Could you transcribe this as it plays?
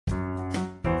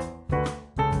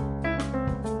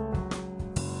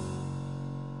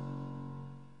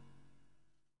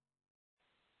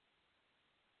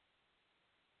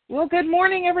Well, good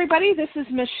morning, everybody. This is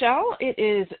Michelle. It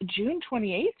is June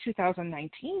 28th,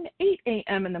 2019, 8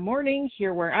 a.m. in the morning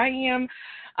here where I am.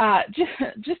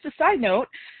 Just a side note,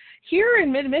 here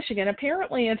in mid-Michigan,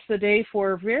 apparently it's the day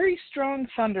for very strong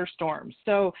thunderstorms.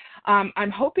 So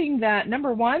I'm hoping that,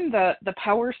 number one, the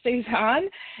power stays on,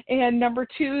 and number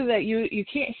two, that you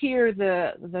can't hear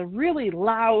the really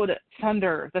loud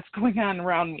thunder that's going on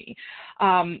around me.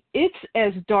 It's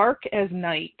as dark as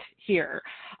night here,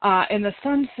 and the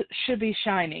sun should be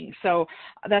shining. So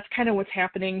that's kind of what's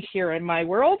happening here in my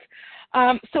world.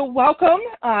 So welcome.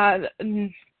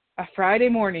 A Friday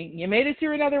morning. You made it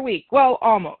through another week. Well,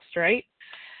 almost, right?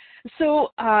 So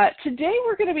today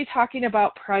we're going to be talking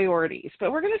about priorities,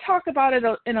 but we're going to talk about it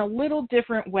in a little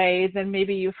different way than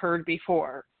maybe you've heard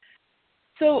before.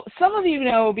 So some of you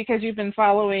know, because you've been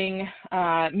following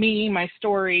me, my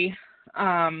story,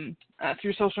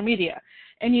 through social media,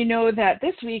 and you know that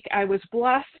this week I was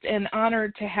blessed and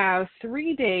honored to have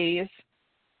 3 days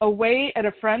away at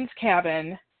a friend's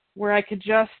cabin where I could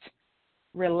just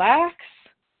relax,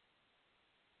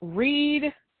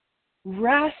 read,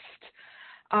 rest,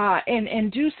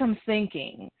 and do some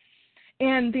thinking.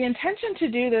 And the intention to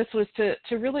do this was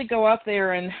to really go up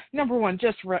there and, number one,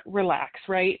 just relax,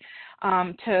 right?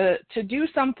 To do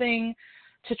something,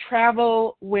 to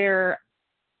travel where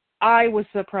I was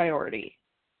the priority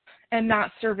and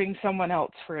not serving someone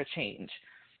else for a change.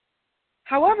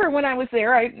 However, when I was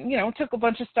there, I took a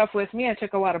bunch of stuff with me. I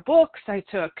took a lot of books. I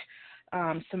took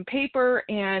some paper,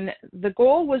 and the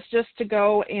goal was just to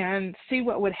go and see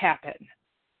what would happen.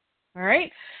 All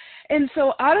right? And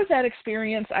so out of that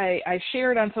experience, I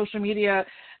shared on social media,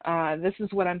 this is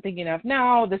what I'm thinking of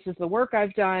now, this is the work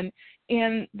I've done,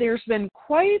 and there's been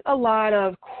quite a lot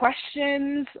of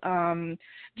questions,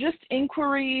 just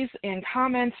inquiries and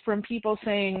comments from people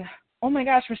saying, oh my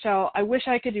gosh, Michelle, I wish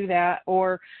I could do that,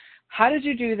 or how did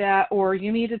you do that, or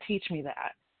you need to teach me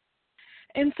that.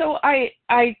 And so I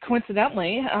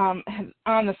coincidentally, on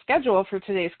the schedule for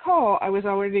today's call, I was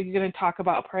already going to talk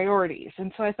about priorities.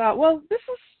 And so I thought, well, this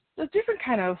is a different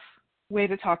kind of way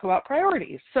to talk about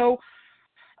priorities. So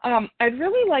I'd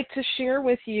really like to share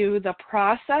with you the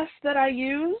process that I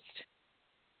used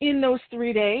in those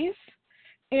 3 days,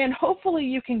 and hopefully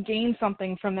you can gain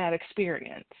something from that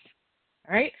experience.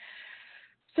 All right?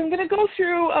 So I'm going to go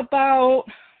through about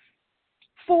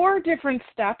 4 different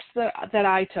steps that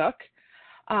I took.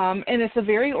 And it's a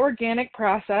very organic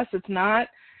process. It's not,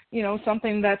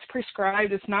 something that's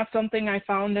prescribed. It's not something I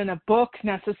found in a book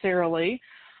necessarily.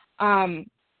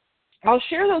 I'll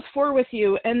share those 4 with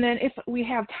you, and then if we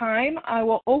have time, I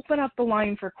will open up the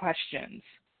line for questions.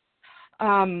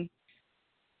 I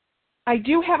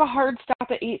do have a hard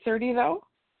stop at 8:30 though.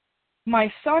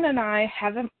 My son and I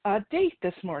have a date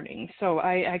this morning, so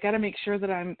I got to make sure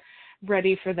that I'm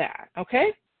ready for that,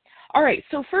 okay? All right,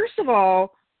 so first of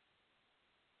all,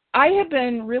 I have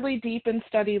been really deep in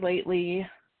study lately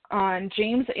on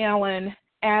James Allen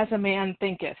As a Man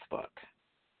Thinketh book.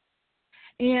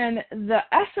 And the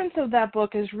essence of that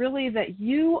book is really that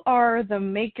you are the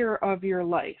maker of your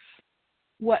life.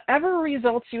 Whatever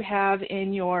results you have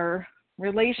in your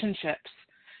relationships,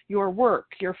 your work,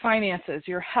 your finances,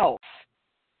 your health,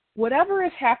 whatever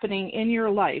is happening in your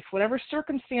life, whatever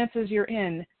circumstances you're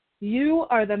in, you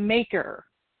are the maker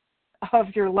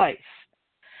of your life.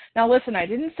 Now listen, I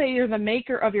didn't say you're the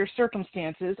maker of your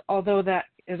circumstances, although that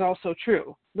is also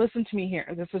true. Listen to me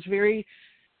here. This is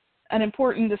an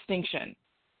important distinction.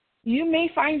 You may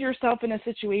find yourself in a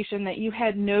situation that you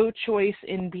had no choice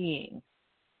in being.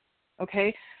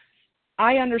 Okay?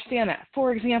 I understand that.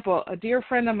 For example, a dear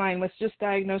friend of mine was just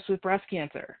diagnosed with breast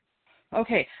cancer.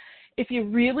 Okay, if you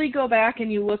really go back and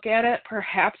you look at it,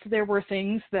 perhaps there were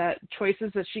choices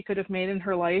that she could have made in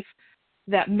her life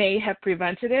that may have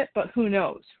prevented it, but who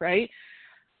knows, right?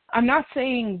 I'm not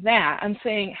saying that. I'm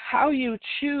saying how you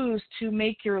choose to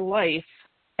make your life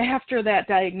after that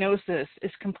diagnosis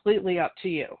is completely up to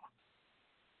you.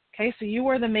 Okay, so you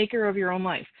are the maker of your own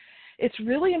life. It's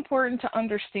really important to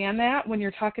understand that when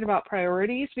you're talking about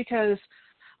priorities, because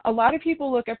a lot of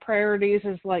people look at priorities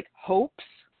as like hopes,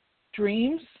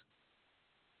 dreams,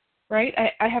 right?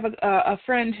 I have a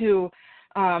friend who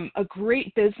a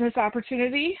great business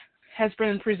opportunity has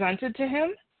been presented to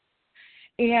him,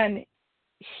 and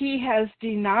he has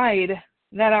denied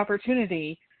that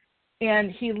opportunity, and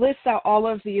he lists out all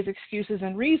of these excuses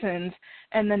and reasons,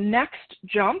 and the next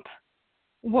jump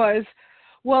was,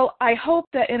 well, I hope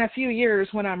that in a few years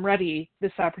when I'm ready,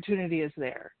 this opportunity is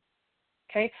there.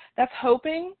 Okay, that's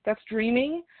hoping, that's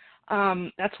dreaming,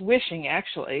 that's wishing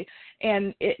actually,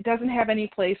 and it doesn't have any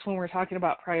place when we're talking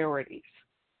about priorities.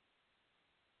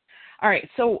 All right,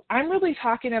 so I'm really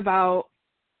talking about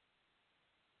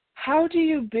how do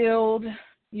you build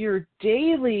your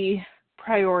daily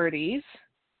priorities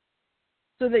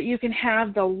so that you can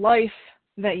have the life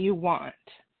that you want?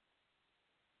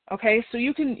 Okay, so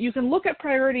you can look at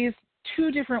priorities two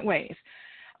different ways.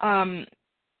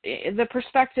 The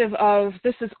perspective of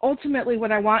this is ultimately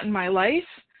what I want in my life,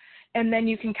 and then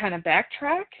you can kind of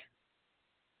backtrack.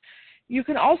 You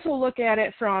can also look at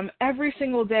it from every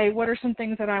single day, what are some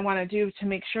things that I want to do to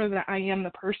make sure that I am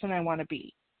the person I want to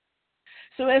be?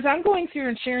 So as I'm going through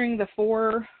and sharing the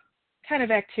 4 kind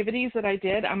of activities that I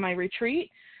did on my retreat,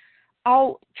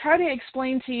 I'll try to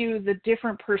explain to you the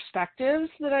different perspectives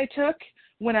that I took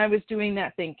when I was doing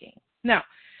that thinking. Now,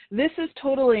 this is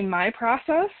totally my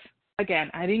process. Again,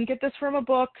 I didn't get this from a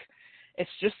book. It's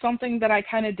just something that I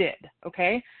kind of did,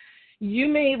 okay? You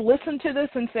may listen to this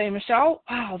and say, Michelle,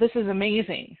 wow, this is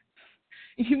amazing.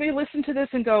 You may listen to this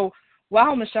and go,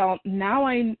 wow, Michelle, now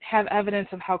I have evidence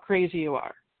of how crazy you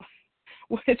are.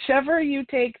 Whichever you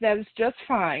take, that is just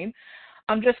fine.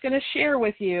 I'm just going to share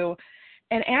with you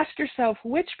and ask yourself,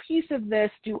 which piece of this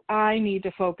do I need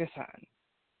to focus on?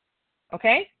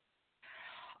 Okay?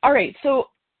 All right, so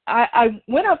I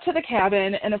went up to the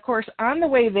cabin, and of course, on the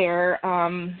way there,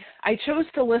 I chose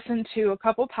to listen to a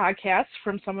couple podcasts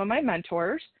from some of my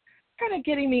mentors, kind of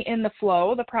getting me in the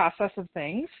flow, the process of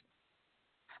things.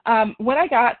 When I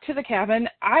got to the cabin,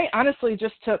 I honestly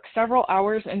just took several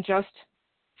hours and just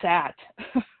sat.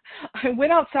 I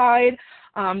went outside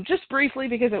just briefly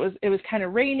because it was kind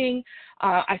of raining.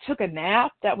 I took a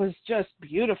nap that was just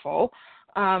beautiful.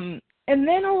 And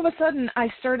then all of a sudden, I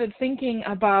started thinking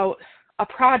about a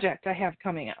project I have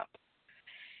coming up.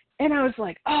 And I was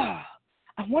like, oh,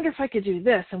 I wonder if I could do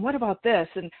this, and what about this?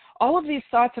 And all of these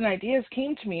thoughts and ideas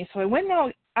came to me. So I went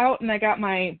out and I got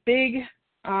my big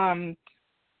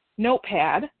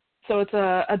notepad. So it's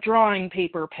a drawing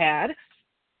paper pad.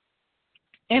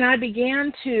 And I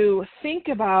began to think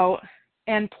about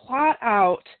and plot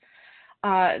out,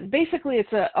 basically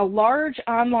it's a large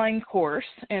online course,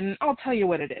 and I'll tell you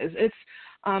what it is. It's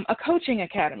a coaching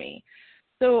academy.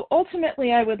 So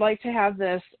ultimately, I would like to have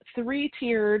this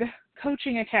 3-tiered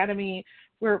coaching academy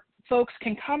where folks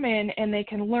can come in and they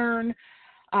can learn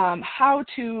how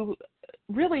to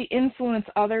really influence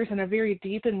others in a very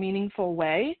deep and meaningful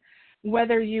way,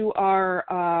 whether you are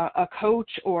a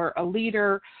coach or a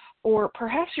leader, or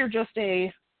perhaps you're just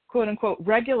a quote-unquote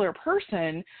regular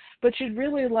person, but you'd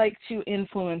really like to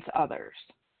influence others.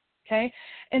 Okay,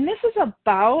 and this is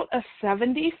about a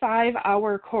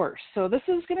 75-hour course. So this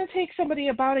is going to take somebody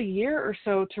about a year or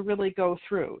so to really go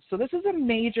through. So this is a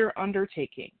major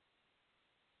undertaking.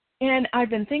 And I've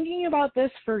been thinking about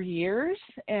this for years,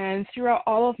 and throughout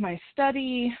all of my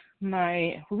study,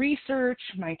 my research,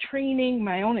 my training,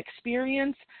 my own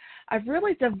experience, I've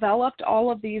really developed all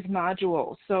of these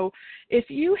modules. So if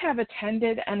you have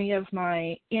attended any of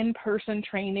my in-person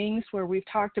trainings where we've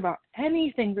talked about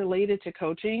anything related to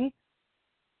coaching,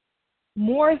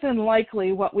 more than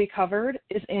likely what we covered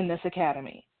is in this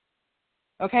academy.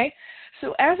 Okay,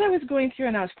 so as I was going through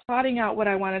and I was plotting out what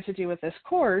I wanted to do with this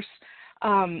course,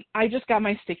 I just got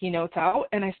my sticky notes out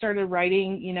and I started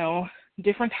writing,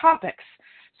 different topics.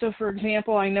 So for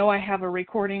example, I know I have a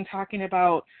recording talking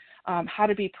about how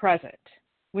to be present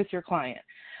with your client.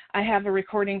 I have a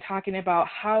recording talking about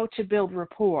how to build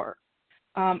rapport.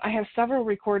 I have several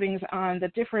recordings on the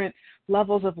different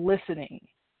levels of listening.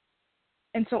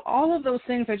 And so all of those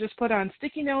things I just put on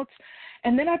sticky notes,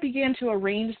 and then I began to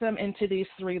arrange them into these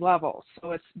 3 levels.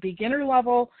 So it's beginner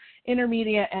level,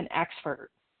 intermediate, and expert.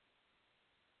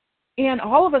 And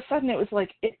all of a sudden it was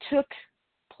like it took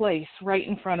place right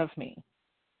in front of me.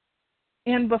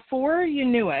 And before you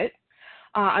knew it,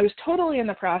 I was totally in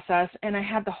the process, and I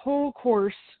had the whole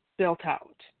course built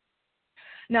out.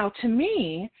 Now, to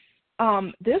me,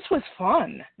 this was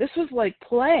fun. This was like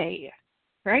play,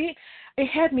 right? It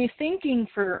had me thinking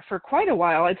for quite a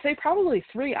while. I'd say probably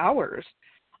 3 hours.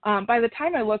 By the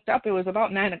time I looked up, it was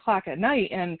about 9 o'clock at night,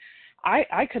 and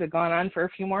I could have gone on for a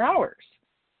few more hours.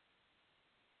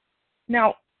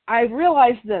 Now, I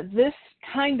realized that this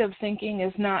kind of thinking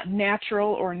is not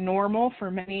natural or normal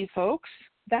for many folks.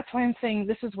 That's why I'm saying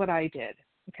this is what I did,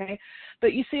 okay?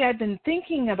 But you see, I've been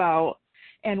thinking about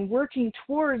and working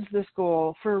towards this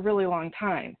goal for a really long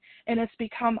time, and it's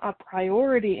become a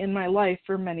priority in my life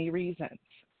for many reasons.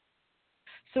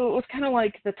 So it was kind of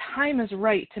like the time is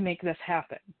right to make this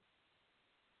happen.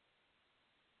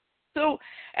 So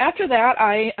after that,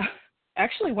 I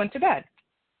actually went to bed.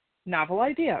 Novel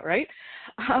idea, right?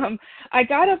 I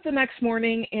got up the next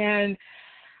morning, and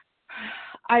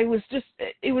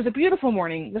it was a beautiful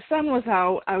morning. The sun was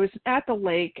out. I was at the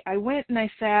lake. I went and I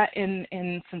sat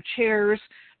in some chairs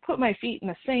put my feet in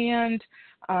the sand,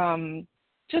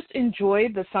 just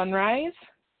enjoyed the sunrise.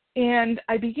 And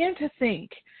I began to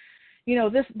think,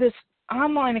 this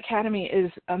online academy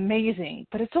is amazing,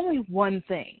 but it's only one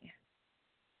thing.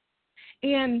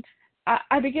 And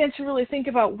I began to really think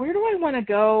about, where do I want to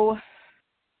go,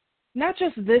 not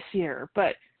just this year,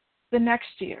 but the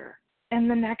next year and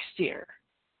the next year,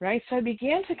 right? So I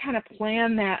began to kind of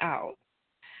plan that out.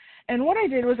 And what I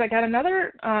did was I got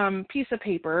another piece of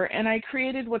paper, and I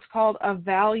created what's called a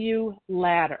value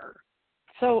ladder.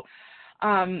 So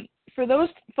for those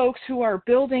folks who are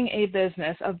building a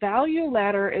business, a value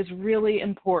ladder is really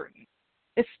important,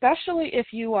 especially if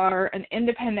you are an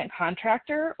independent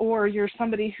contractor or you're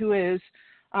somebody who is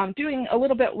doing a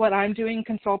little bit what I'm doing,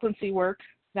 consultancy work,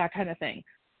 that kind of thing.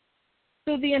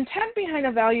 So the intent behind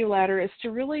a value ladder is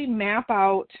to really map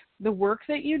out the work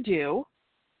that you do,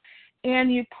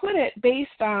 and you put it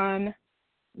based on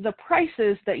the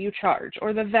prices that you charge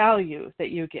or the value that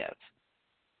you give.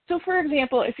 So for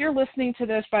example, if you're listening to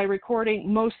this by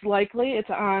recording, most likely it's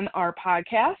on our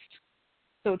podcast.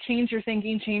 So Change Your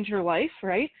Thinking, Change Your Life,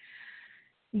 right?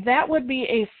 That would be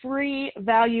a free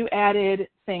value-added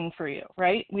thing for you,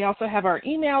 right? We also have our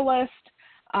email list,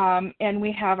 and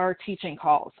we have our teaching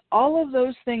calls. All of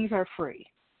those things are free.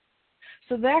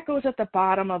 So that goes at the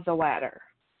bottom of the ladder.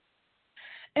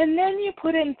 And then you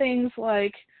put in things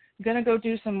like, I'm going to go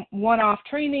do some one-off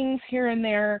trainings here and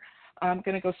there. I'm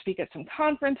going to go speak at some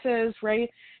conferences, right?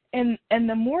 And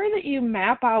the more that you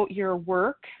map out your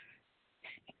work,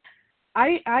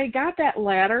 I got that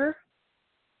ladder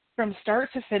from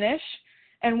start to finish,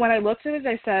 and when I looked at it,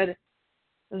 I said,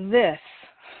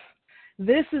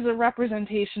 this is a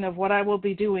representation of what I will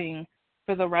be doing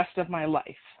for the rest of my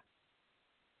life.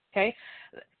 Okay?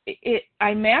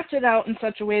 I mapped it out in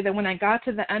such a way that when I got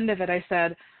to the end of it, I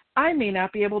said, I may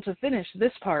not be able to finish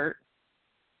this part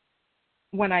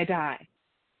when I die.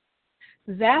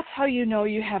 That's how you know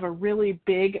you have a really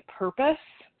big purpose.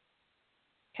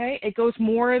 Okay? It goes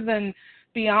more than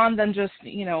beyond than just,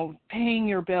 paying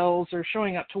your bills or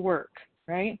showing up to work,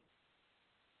 right?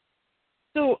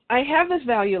 So I have this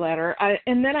value ladder,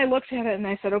 and then I looked at it and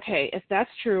I said, okay, if that's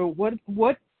true,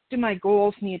 what do my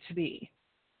goals need to be?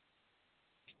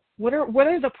 What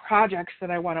are the projects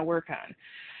that I want to work on?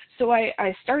 So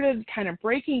I started kind of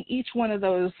breaking each one of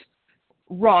those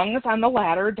rungs on the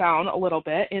ladder down a little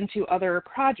bit into other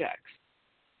projects.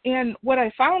 And what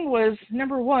I found was,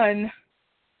 number one,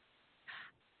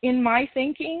 in my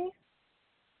thinking,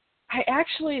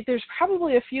 there's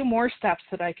probably a few more steps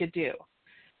that I could do.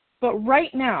 But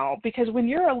right now, because when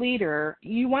you're a leader,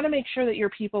 you want to make sure that your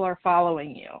people are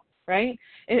following you, right?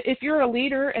 If you're a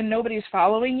leader and nobody's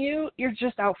following you, you're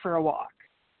just out for a walk.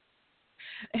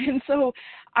 And so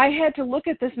I had to look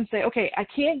at this and say, okay, I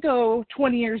can't go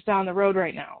 20 years down the road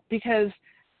right now because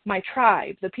my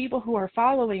tribe, the people who are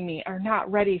following me, are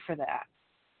not ready for that.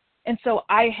 And so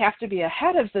I have to be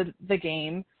ahead of the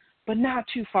game, but not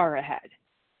too far ahead.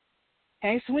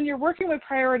 Okay, so when you're working with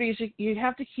priorities, you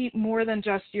have to keep more than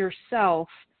just yourself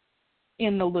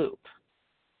in the loop.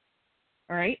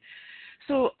 All right,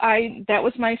 so that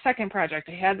was my second project.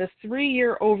 I had this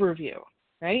 3-year overview,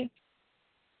 right?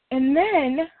 And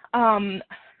then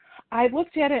I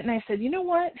looked at it and I said, you know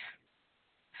what?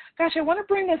 Gosh, I want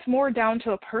to bring this more down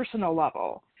to a personal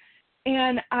level.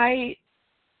 And I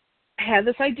had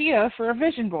this idea for a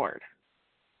vision board.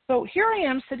 So here I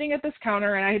am sitting at this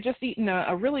counter, and I had just eaten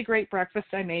a really great breakfast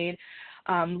I made,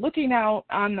 looking out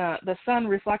on the sun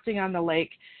reflecting on the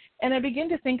lake, and I began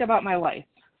to think about my life.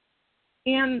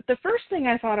 And the first thing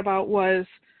I thought about was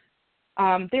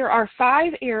there are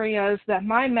 5 areas that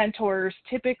my mentors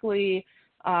typically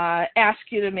ask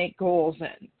you to make goals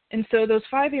in. And so those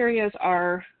 5 areas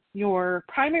are your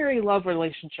primary love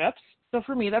relationships. So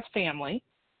for me, that's family.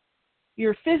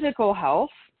 Your physical health,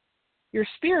 your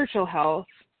spiritual health,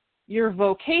 your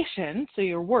vocation, so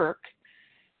your work,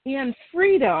 and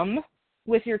freedom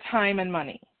with your time and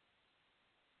money.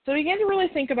 So I began to really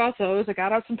think about those. I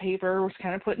got out some paper, was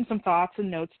kind of putting some thoughts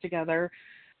and notes together,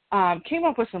 came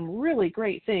up with some really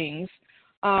great things.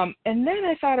 And then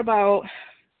I thought about,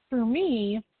 for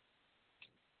me,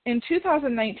 in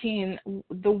 2019,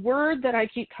 the word that I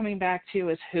keep coming back to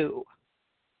is who.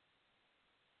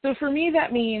 So for me,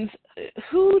 that means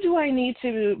who do I need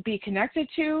to be connected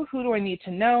to? Who do I need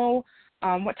to know?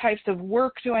 What types of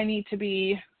work do I need to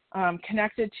be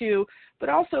connected to? But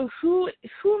also, who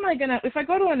am I going to, if I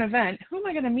go to an event, who am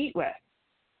I going to meet with?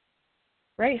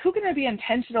 Right? Who can I be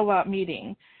intentional about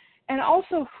meeting? And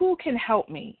also, who can help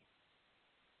me?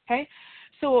 Okay?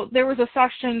 So there was a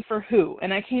section for who,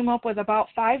 and I came up with about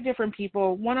 5 different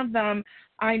people. One of them,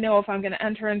 I know if I'm going to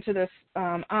enter into this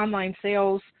online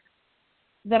sales,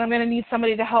 then I'm going to need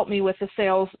somebody to help me with the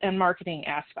sales and marketing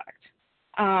aspect.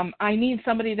 I need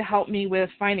somebody to help me with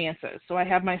finances, so I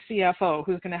have my CFO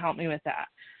who's going to help me with that.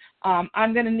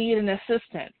 I'm going to need an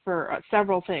assistant for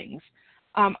several things.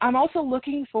 I'm also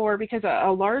looking for, because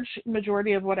a large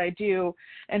majority of what I do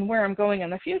and where I'm going in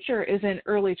the future is in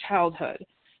early childhood.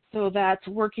 So that's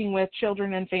working with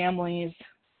children and families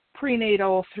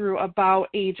prenatal through about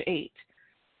age 8.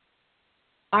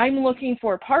 I'm looking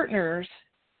for partners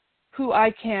who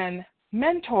I can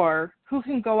mentor, who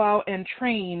can go out and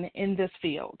train in this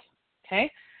field, okay?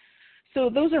 So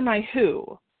those are my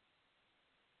who.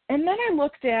 And then I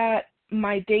looked at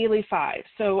my daily 5.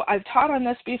 So I've taught on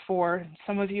this before.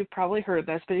 Some of you have probably heard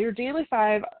this, but your daily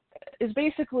 5 is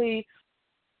basically,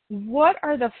 what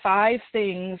are the 5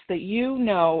 things that you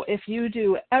know if you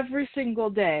do every single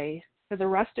day for the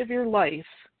rest of your life,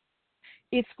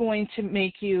 it's going to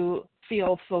make you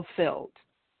feel fulfilled?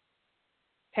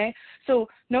 Okay, so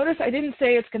notice I didn't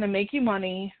say it's going to make you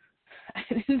money. I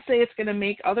didn't say it's going to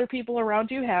make other people around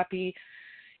you happy.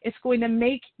 It's going to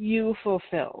make you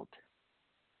fulfilled.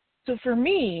 So for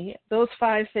me, those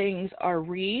 5 things are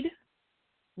read,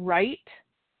 write,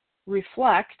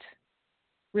 reflect,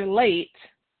 relate,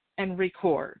 and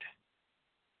record.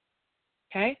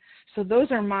 Okay, so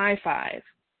those are my 5.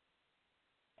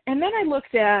 And then I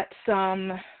looked at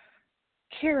some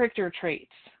character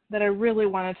traits that I really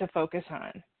wanted to focus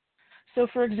on. So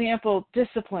for example,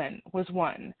 discipline was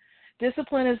one.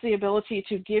 Discipline is the ability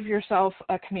to give yourself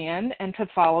a command and to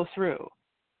follow through.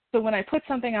 So when I put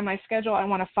something on my schedule, I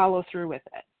want to follow through with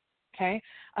it. Okay.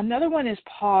 Another one is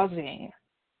pausing.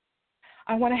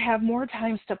 I want to have more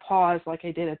times to pause like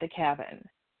I did at the cabin.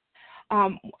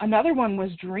 Another one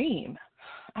was dream.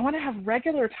 I want to have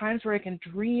regular times where I can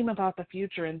dream about the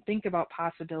future and think about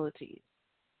possibilities.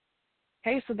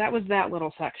 Okay, so that was that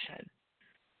little section.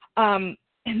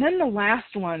 And then the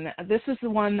last one, this is the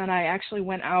one that I actually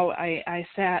went out, I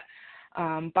sat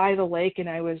by the lake, and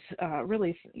I was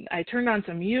I turned on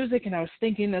some music and I was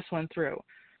thinking this one through.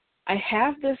 I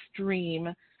have this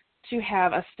dream to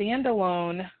have a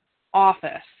standalone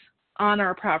office on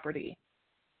our property.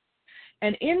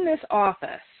 And in this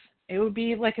office, it would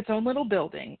be like its own little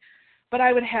building, but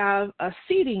I would have a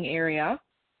seating area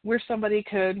where somebody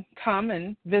could come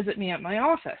and visit me at my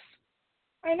office.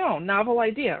 I know, novel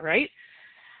idea, right?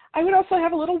 I would also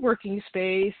have a little working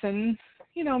space and,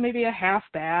 maybe a half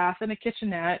bath and a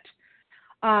kitchenette.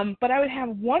 But I would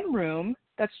have one room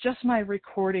that's just my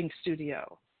recording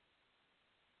studio.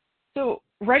 So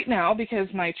right now, because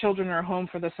my children are home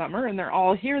for the summer and they're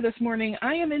all here this morning,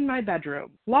 I am in my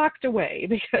bedroom, locked away,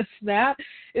 because that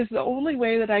is the only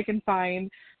way that I can find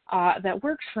that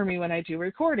works for me when I do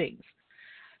recordings.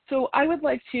 So I would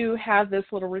like to have this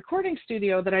little recording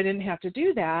studio that I didn't have to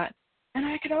do that, and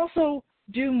I could also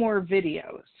do more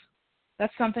videos.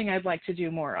 That's something I'd like to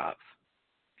do more of,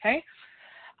 okay?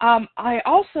 I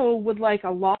also would like a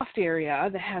loft area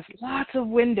that has lots of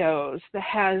windows, that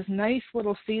has nice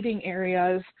little seating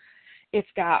areas. It's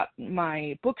got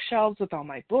my bookshelves with all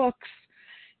my books,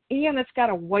 and it's got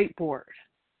a whiteboard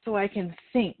so I can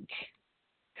think,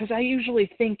 because I usually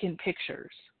think in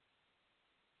pictures.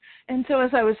 And so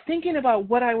as I was thinking about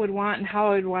what I would want and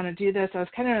how I would want to do this, I was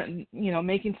kind of,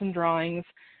 making some drawings.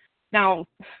 Now,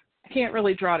 I can't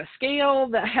really draw to scale.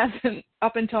 That hasn't,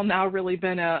 up until now, really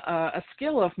been a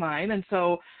skill of mine. And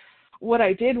so what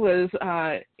I did was,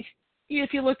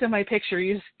 if you looked at my picture,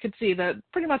 you could see that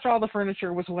pretty much all the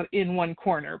furniture was in one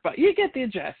corner. But you get the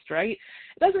gist, right?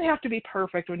 It doesn't have to be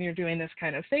perfect when you're doing this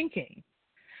kind of thinking.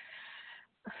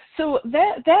 So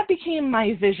that became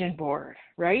my vision board,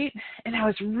 right? And I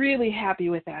was really happy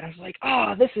with that. I was like,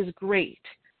 oh, this is great.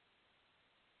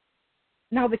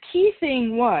 Now, the key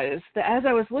thing was that as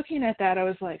I was looking at that, I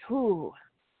was like,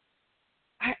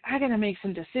 I got to make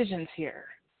some decisions here.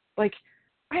 Like,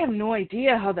 I have no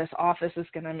idea how this office is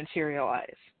going to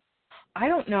materialize. I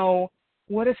don't know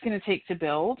what it's going to take to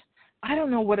build. I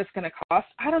don't know what it's going to cost.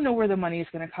 I don't know where the money is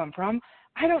going to come from.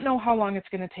 I don't know how long it's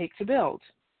going to take to build.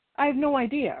 I have no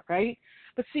idea, right?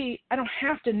 But see, I don't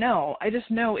have to know. I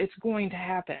just know it's going to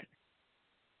happen.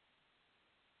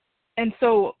 And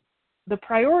so the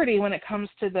priority when it comes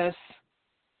to this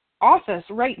office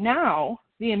right now,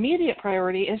 the immediate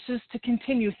priority is just to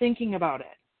continue thinking about it.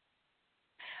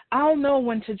 I'll know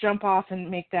when to jump off and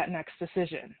make that next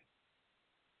decision.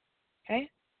 Okay?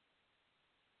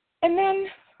 And then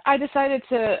I decided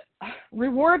to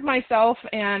reward myself,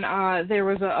 and there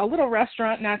was a little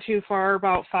restaurant not too far,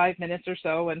 about 5 minutes or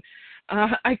so, and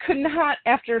I could not,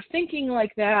 after thinking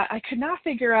like that, I could not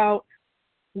figure out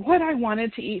what I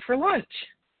wanted to eat for lunch.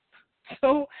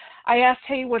 So I asked,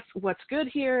 hey, what's good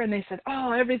here? And they said,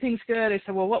 oh, everything's good. I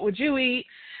said, well, what would you eat?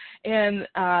 And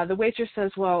the waitress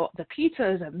says, well, the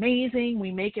pizza is amazing.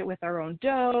 We make it with our own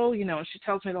dough, and she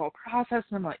tells me the whole process.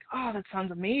 And I'm like, oh, that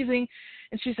sounds amazing.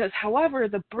 And she says, however,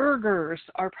 the burgers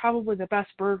are probably the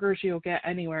best burgers you'll get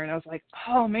anywhere. And I was like,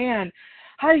 oh, man,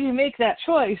 how do you make that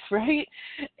choice, right?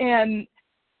 And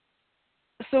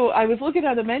so I was looking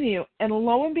at the menu, and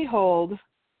lo and behold,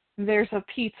 there's a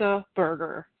pizza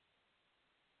burger.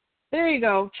 There you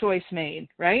go, choice made,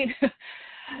 right?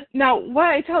 Now,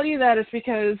 why I tell you that is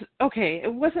because, okay,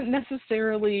 it wasn't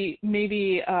necessarily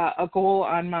maybe a goal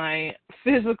on my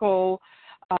physical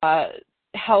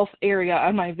health area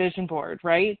on my vision board,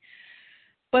 right?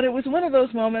 But it was one of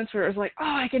those moments where it was like, oh,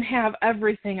 I can have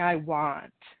everything I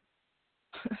want.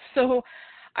 So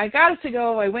I got it to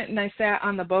go. I went and I sat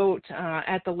on the boat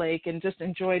at the lake and just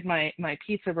enjoyed my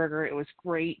pizza burger. It was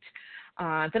great.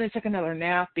 Then I took another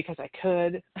nap because I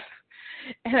could.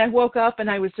 And I woke up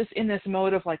and I was just in this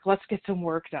mode of like, let's get some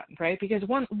work done, right? Because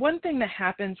one thing that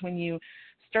happens when you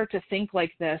start to think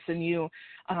like this and you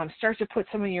start to put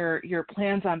some of your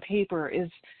plans on paper is,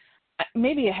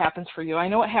 maybe it happens for you. I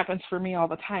know it happens for me all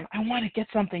the time. I want to get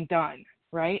something done,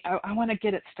 right? I want to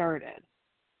get it started.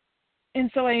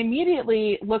 And so I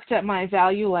immediately looked at my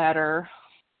value ladder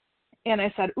and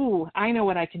I said, ooh, I know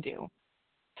what I can do.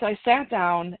 So I sat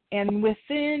down, and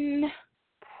within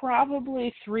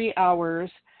probably 3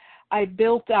 hours, I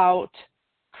built out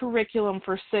curriculum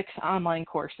for 6 online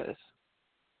courses.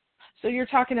 So you're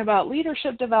talking about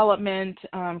leadership development,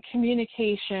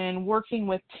 communication, working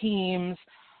with teams,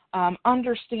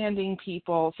 understanding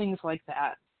people, things like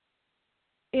that.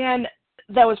 And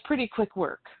that was pretty quick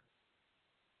work.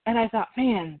 And I thought,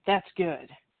 man, that's good.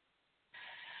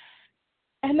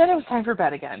 And then it was time for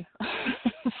bed again.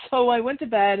 So I went to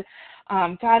bed,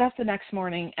 got up the next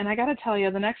morning, and I got to tell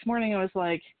you, the next morning I was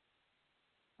like,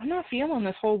 I'm not feeling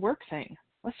this whole work thing.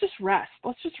 Let's just rest.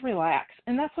 Let's just relax.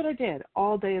 And that's what I did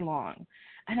all day long.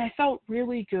 And I felt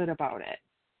really good about it.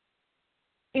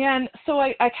 And so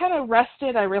I kind of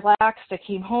rested. I relaxed. I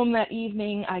came home that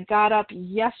evening. I got up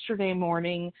yesterday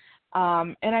morning,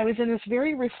 and I was in this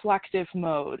very reflective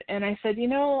mode. And I said,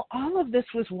 all of this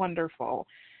was wonderful.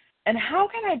 And how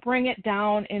can I bring it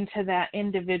down into that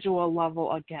individual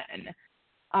level again?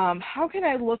 How can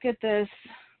I look at this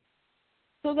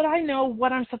so that I know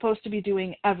what I'm supposed to be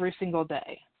doing every single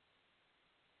day?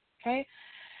 Okay?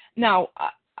 Now,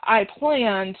 I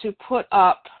plan to put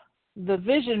up the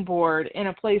vision board in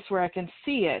a place where I can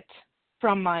see it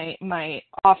from my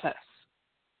office,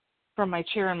 from my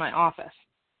chair in my office.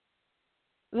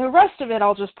 The rest of it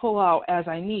I'll just pull out as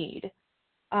I need.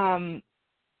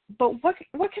 But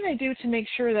what can I do to make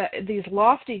sure that these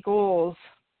lofty goals,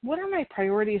 what are my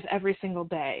priorities every single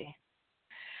day?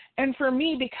 And for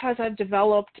me, because I've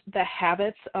developed the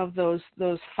habits of those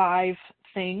 5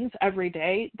 things every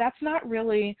day, that's not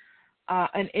really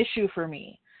an issue for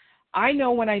me. I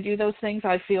know when I do those things,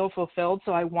 I feel fulfilled,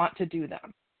 so I want to do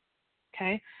them.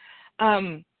 Okay?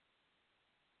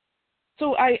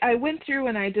 So I went through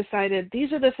and I decided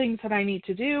these are the things that I need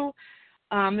to do.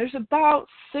 There's about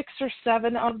 6 or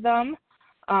 7 of them.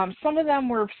 Some of them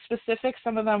were specific,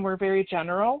 some of them were very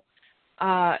general.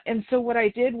 And so what I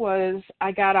did was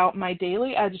I got out my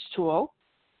Daily Edge tool,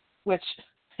 which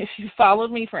if you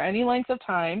followed me for any length of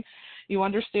time, you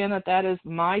understand that that is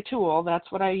my tool. That's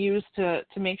what I use to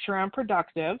make sure I'm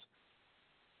productive.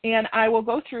 And I will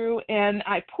go through and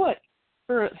I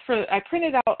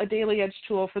printed out a Daily Edge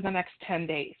tool for the next 10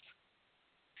 days.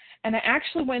 And I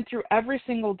actually went through every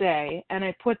single day and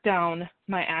I put down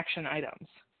my action items.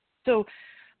 So,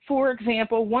 for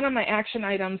example, one of my action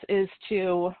items is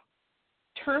to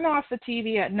turn off the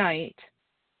TV at night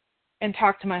and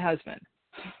talk to my husband.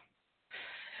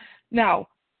 Now,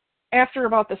 after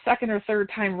about the second or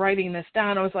third time writing this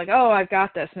down, I was like, oh, I've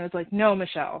got this. And I was like, no,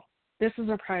 Michelle, this is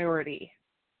a priority.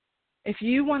 If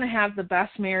you want to have the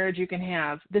best marriage you can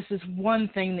have, this is one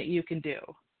thing that you can do.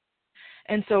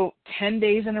 And so 10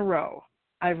 days in a row,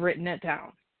 I've written it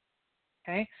down.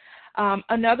 Okay.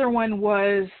 Another one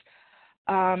was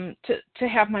to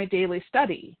have my daily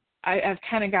study. I've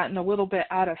kind of gotten a little bit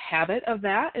out of habit of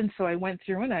that. And so I went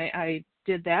through and I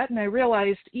did that. And I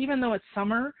realized even though it's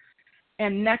summer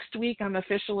and next week I'm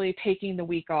officially taking the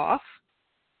week off.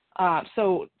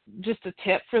 So just a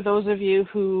tip for those of you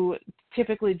who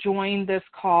typically join this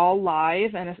call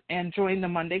live and join the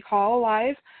Monday call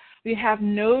live, we have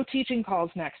no teaching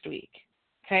calls next week,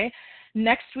 okay?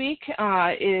 Next week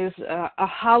is a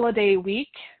holiday week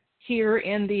here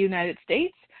in the United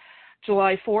States.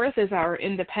 July 4th is our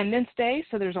Independence Day,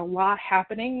 so there's a lot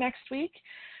happening next week.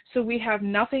 So we have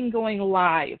nothing going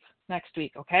live next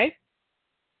week, okay?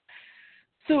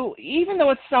 So even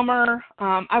though it's summer,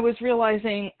 I was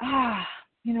realizing,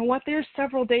 you know what, there's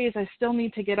several days I still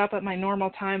need to get up at my normal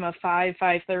time of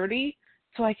 5:30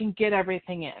 so I can get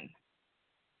everything in.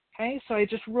 Okay, so I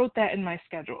just wrote that in my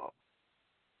schedule.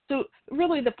 So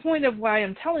really the point of why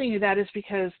I'm telling you that is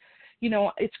because, you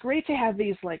know, it's great to have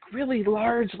these like really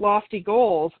large, lofty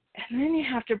goals, and then you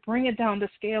have to bring it down to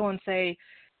scale and say,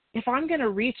 if I'm going to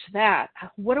reach that,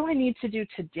 what do I need to do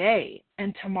today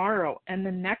and tomorrow and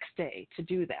the next day to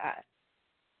do that?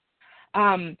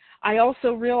 I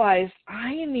also realized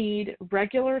I need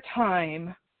regular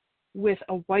time with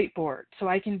a whiteboard so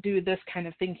I can do this kind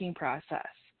of thinking process.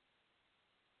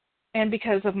 And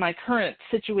because of my current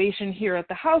situation here at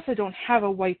the house, I don't have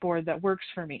a whiteboard that works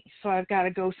for me. So I've got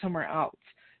to go somewhere else.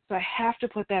 So I have to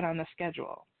put that on the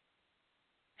schedule.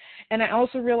 And I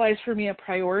also realized for me a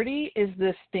priority is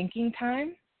this thinking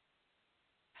time.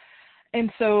 And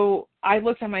so I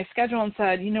looked at my schedule and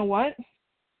said, you know what?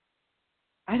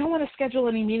 I don't want to schedule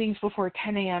any meetings before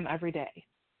 10 a.m. every day.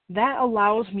 That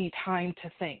allows me time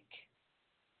to think.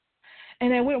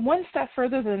 And I went one step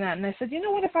further than that, and I said, you know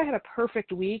what, if I had a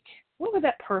perfect week, what would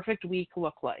that perfect week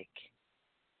look like?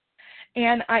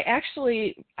 And I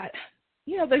actually,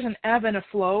 you know, there's an ebb and a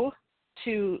flow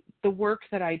to the work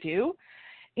that I do,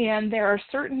 and there are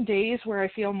certain days where I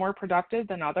feel more productive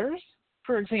than others.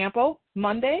 For example,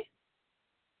 Monday,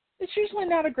 it's usually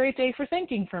not a great day for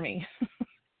thinking for me.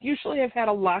 Usually I've had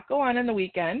a lot go on in the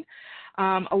weekend,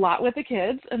 a lot with the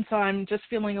kids, and so I'm just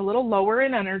feeling a little lower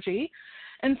in energy.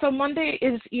 And so Monday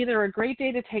is either a great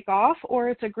day to take off or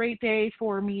it's a great day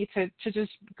for me to just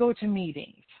go to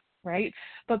meetings, right?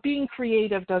 But being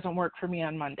creative doesn't work for me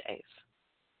on Mondays.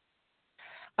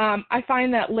 I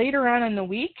find that later on in the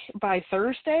week, by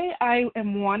Thursday, I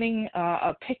am wanting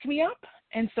a pick-me-up.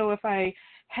 And so if I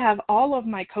have all of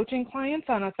my coaching clients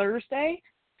on a Thursday,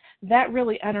 that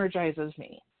really energizes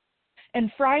me.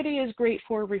 And Friday is great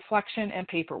for reflection and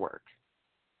paperwork.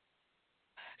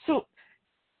 So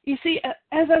you see,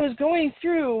 as I was going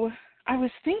through, I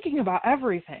was thinking about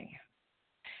everything.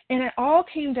 And it all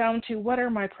came down to, what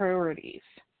are my priorities?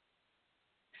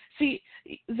 See,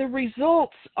 the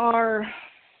results are,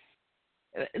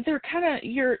 they're kind of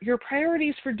your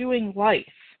priorities for doing life,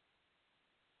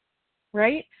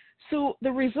 right? So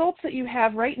the results that you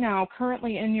have right now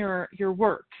currently in your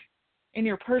work, in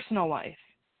your personal life,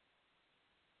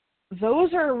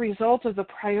 those are a result of the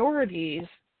priorities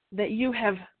that you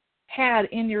have had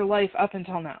in your life up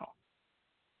until now.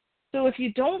 So if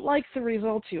you don't like the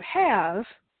results you have,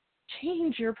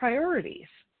 change your priorities.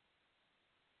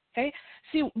 Okay?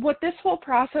 See, what this whole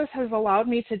process has allowed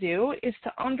me to do is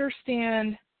to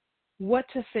understand what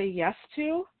to say yes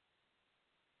to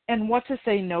and what to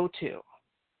say no to.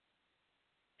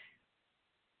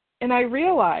 And I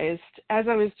realized as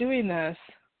I was doing this,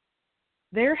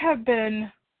 there have been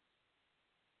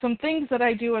some things that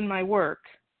I do in my work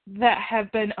that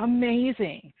have been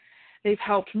amazing. They've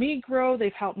helped me grow.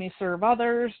 They've helped me serve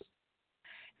others.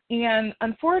 And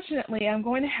unfortunately, I'm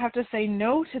going to have to say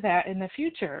no to that in the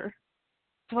future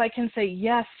so I can say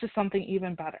yes to something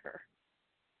even better.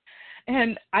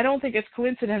 And I don't think it's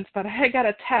coincidence, but I got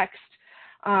a text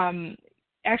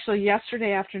actually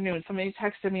yesterday afternoon. Somebody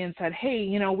texted me and said, hey,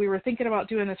 you know, we were thinking about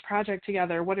doing this project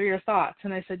together. What are your thoughts?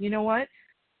 And I said, you know what?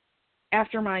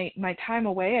 After my time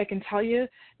away, I can tell you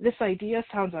this idea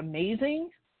sounds amazing,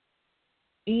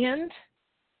 and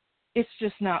it's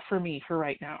just not for me for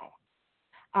right now.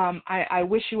 I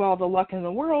wish you all the luck in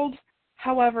the world.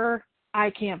 However, I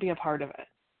can't be a part of it.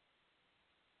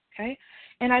 Okay?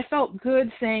 And I felt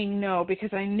good saying no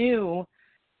because I knew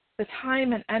the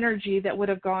time and energy that would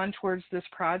have gone towards this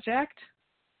project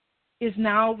is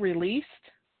now released,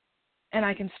 and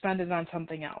I can spend it on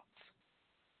something else.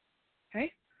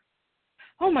 Okay?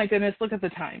 Oh my goodness, look at the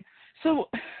time. So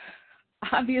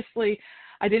obviously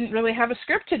I didn't really have a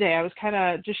script today. I was kind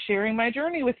of just sharing my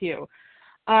journey with you.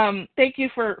 Thank you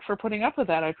for putting up with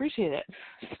that. I appreciate it.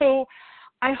 So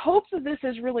I hope that this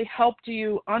has really helped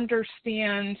you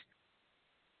understand,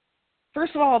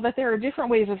 first of all, that there are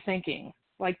different ways of thinking.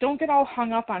 Like, don't get all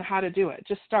hung up on how to do it.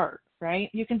 Just start,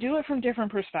 right? You can do it from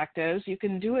different perspectives. You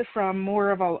can do it from more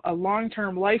of a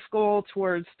long-term life goal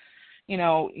towards you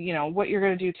know, what you're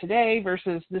going to do today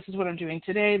versus this is what I'm doing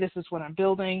today, this is what I'm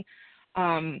building.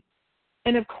 And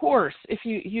of course, if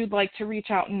you'd like to reach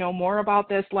out and know more about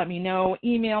this, let me know.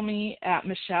 Email me at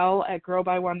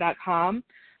michelle@growbyone.com.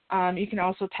 You can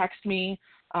also text me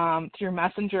through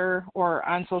Messenger or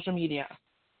on social media.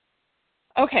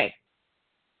 Okay,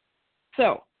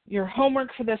 so your homework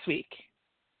for this week.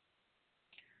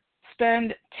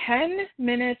 Spend 10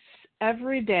 minutes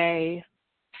every day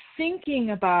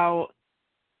thinking about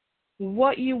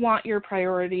what you want your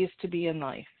priorities to be in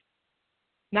life.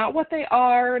 Not what they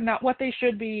are, not what they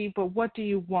should be, but what do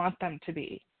you want them to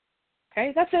be?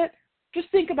 Okay, that's it. Just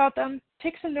think about them.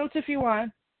 Take some notes if you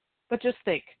want, but just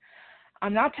think.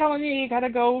 I'm not telling you got to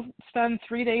go spend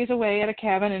 3 days away at a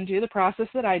cabin and do the process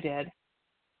that I did.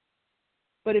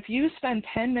 But if you spend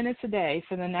 10 minutes a day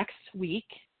for the next week,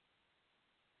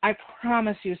 I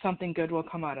promise you something good will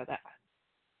come out of that.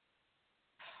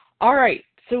 All right,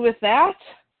 so with that,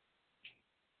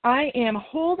 I am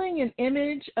holding an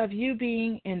image of you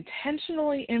being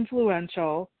intentionally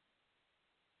influential,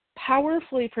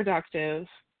 powerfully productive,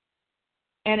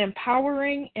 and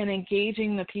empowering and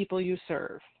engaging the people you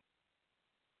serve.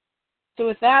 So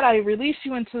with that, I release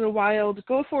you into the wild.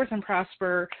 Go forth and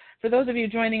prosper. For those of you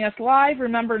joining us live,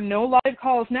 remember no live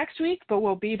calls next week, but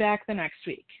we'll be back the next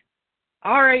week.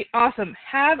 All right, awesome.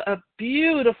 Have a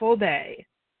beautiful day.